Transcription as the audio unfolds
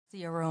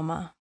the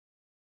aroma.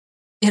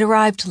 It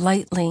arrived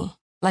lightly,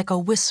 like a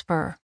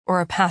whisper or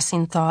a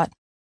passing thought,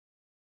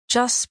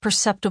 just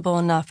perceptible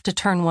enough to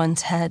turn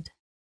one's head.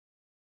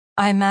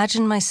 I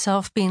imagined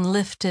myself being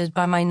lifted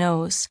by my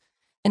nose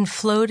and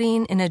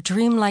floating in a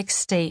dreamlike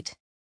state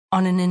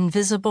on an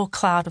invisible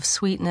cloud of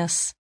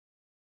sweetness.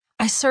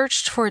 I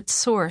searched for its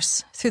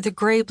source through the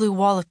gray-blue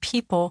wall of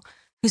people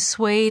who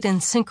swayed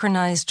in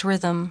synchronized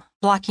rhythm,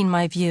 blocking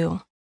my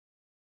view.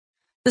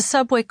 The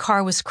subway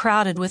car was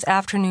crowded with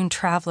afternoon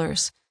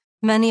travelers,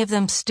 many of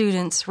them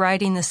students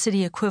riding the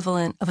city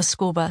equivalent of a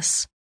school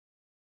bus.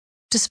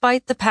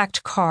 Despite the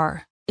packed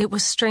car, it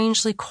was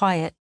strangely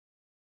quiet,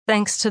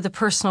 thanks to the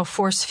personal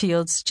force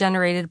fields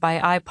generated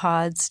by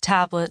iPods,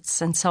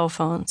 tablets, and cell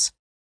phones.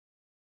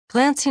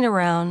 Glancing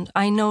around,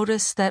 I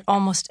noticed that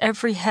almost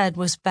every head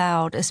was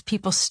bowed as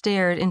people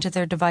stared into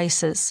their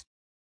devices,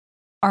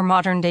 our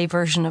modern-day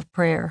version of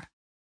prayer.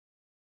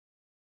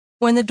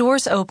 When the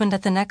doors opened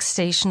at the next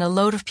station, a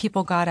load of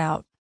people got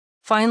out,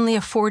 finally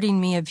affording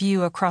me a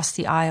view across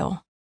the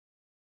aisle.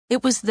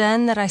 It was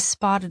then that I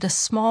spotted a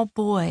small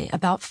boy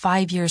about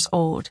 5 years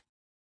old.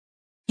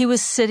 He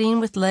was sitting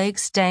with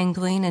legs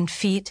dangling and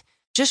feet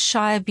just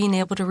shy of being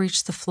able to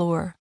reach the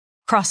floor,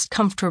 crossed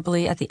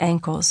comfortably at the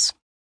ankles.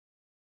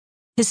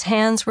 His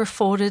hands were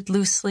folded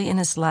loosely in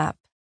his lap.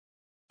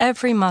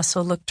 Every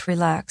muscle looked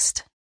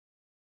relaxed.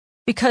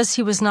 Because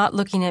he was not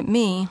looking at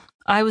me,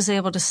 I was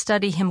able to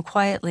study him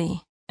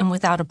quietly and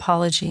without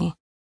apology.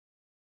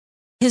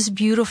 His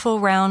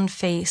beautiful round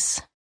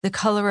face, the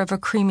color of a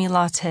creamy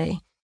latte,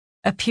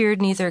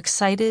 appeared neither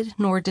excited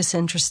nor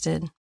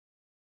disinterested.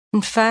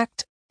 In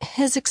fact,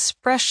 his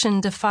expression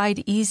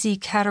defied easy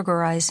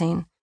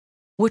categorizing,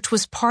 which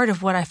was part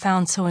of what I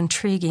found so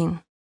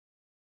intriguing.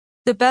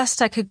 The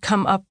best I could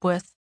come up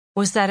with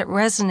was that it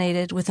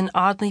resonated with an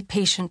oddly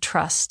patient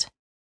trust.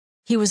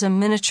 He was a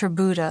miniature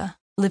Buddha,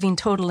 living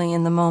totally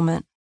in the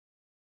moment.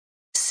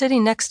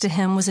 Sitting next to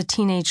him was a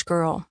teenage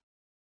girl.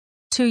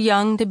 Too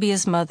young to be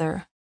his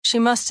mother, she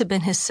must have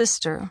been his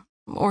sister,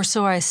 or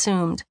so I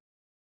assumed.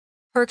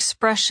 Her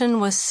expression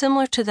was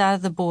similar to that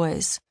of the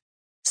boy's,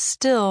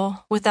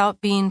 still without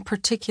being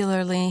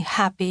particularly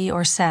happy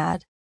or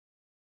sad.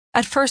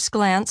 At first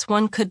glance,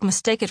 one could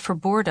mistake it for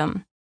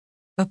boredom,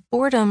 but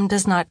boredom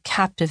does not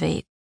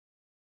captivate.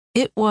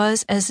 It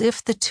was as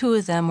if the two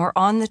of them were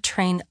on the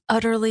train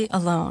utterly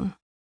alone,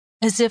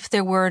 as if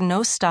there were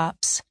no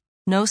stops,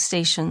 no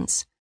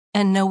stations,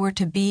 and nowhere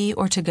to be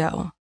or to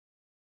go.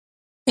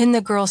 In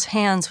the girl's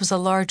hands was a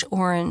large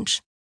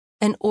orange,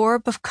 an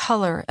orb of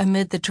color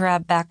amid the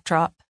drab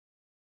backdrop.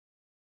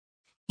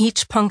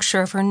 Each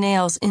puncture of her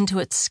nails into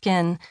its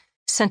skin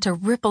sent a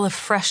ripple of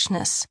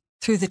freshness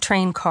through the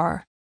train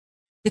car,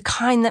 the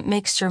kind that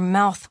makes your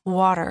mouth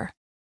water,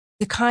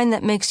 the kind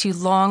that makes you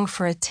long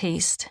for a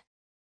taste.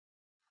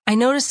 I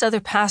noticed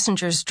other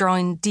passengers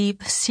drawing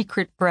deep,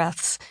 secret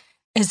breaths,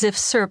 as if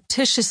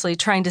surreptitiously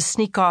trying to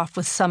sneak off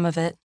with some of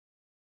it,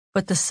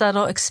 but the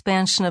subtle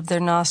expansion of their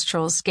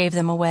nostrils gave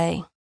them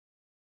away.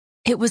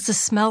 It was the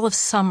smell of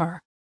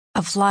summer,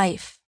 of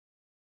life.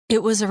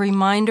 It was a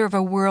reminder of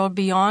a world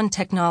beyond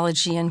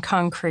technology and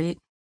concrete.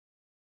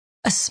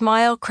 A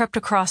smile crept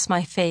across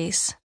my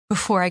face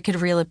before I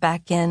could reel it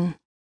back in.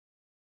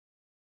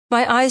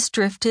 My eyes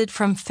drifted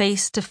from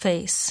face to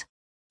face,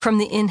 from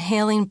the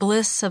inhaling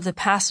bliss of the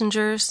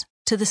passengers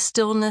to the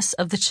stillness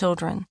of the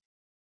children,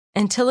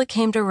 until it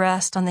came to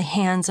rest on the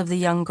hands of the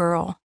young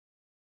girl.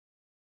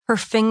 Her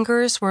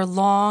fingers were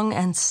long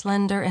and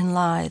slender and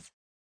lithe.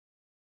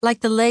 Like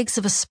the legs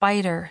of a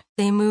spider,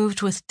 they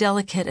moved with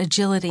delicate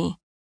agility,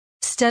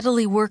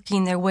 steadily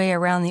working their way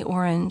around the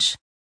orange.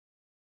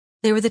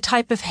 They were the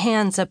type of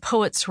hands that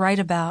poets write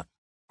about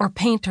or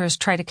painters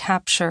try to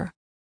capture.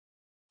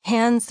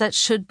 Hands that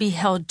should be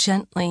held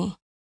gently,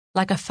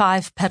 like a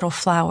 5-petal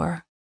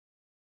flower.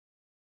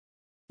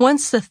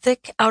 Once the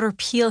thick outer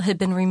peel had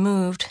been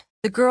removed,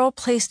 the girl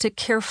placed it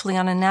carefully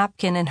on a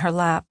napkin in her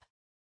lap.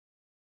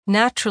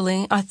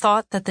 Naturally, I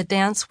thought that the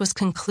dance was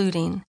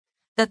concluding,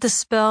 that the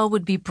spell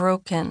would be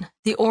broken,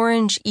 the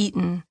orange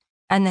eaten,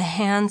 and the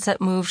hands that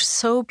moved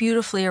so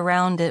beautifully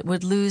around it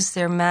would lose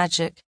their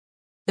magic,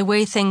 the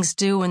way things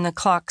do when the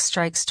clock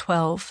strikes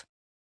 12.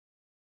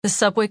 The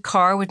subway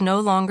car would no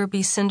longer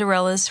be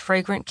Cinderella's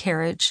fragrant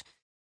carriage.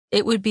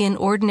 It would be an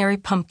ordinary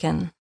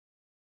pumpkin,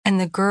 and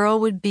the girl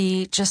would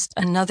be just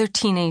another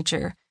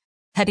teenager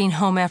heading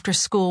home after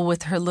school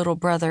with her little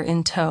brother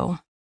in tow.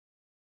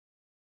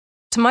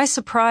 To my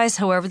surprise,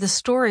 however, the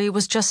story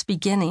was just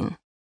beginning.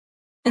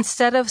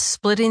 Instead of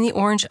splitting the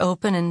orange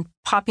open and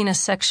popping a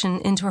section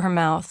into her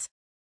mouth,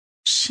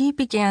 she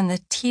began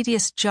the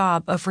tedious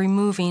job of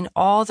removing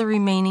all the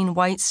remaining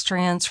white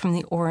strands from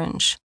the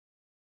orange.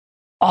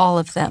 All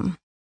of them.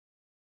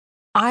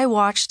 I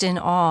watched in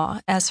awe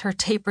as her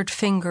tapered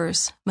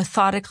fingers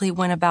methodically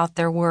went about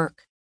their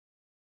work.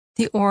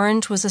 The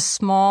orange was a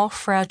small,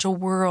 fragile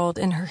world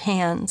in her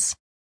hands.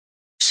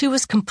 She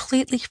was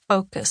completely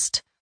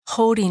focused,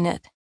 holding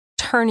it,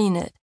 turning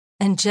it,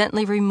 and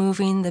gently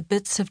removing the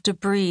bits of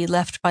debris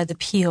left by the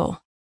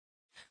peel.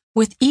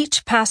 With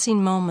each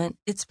passing moment,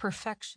 its perfection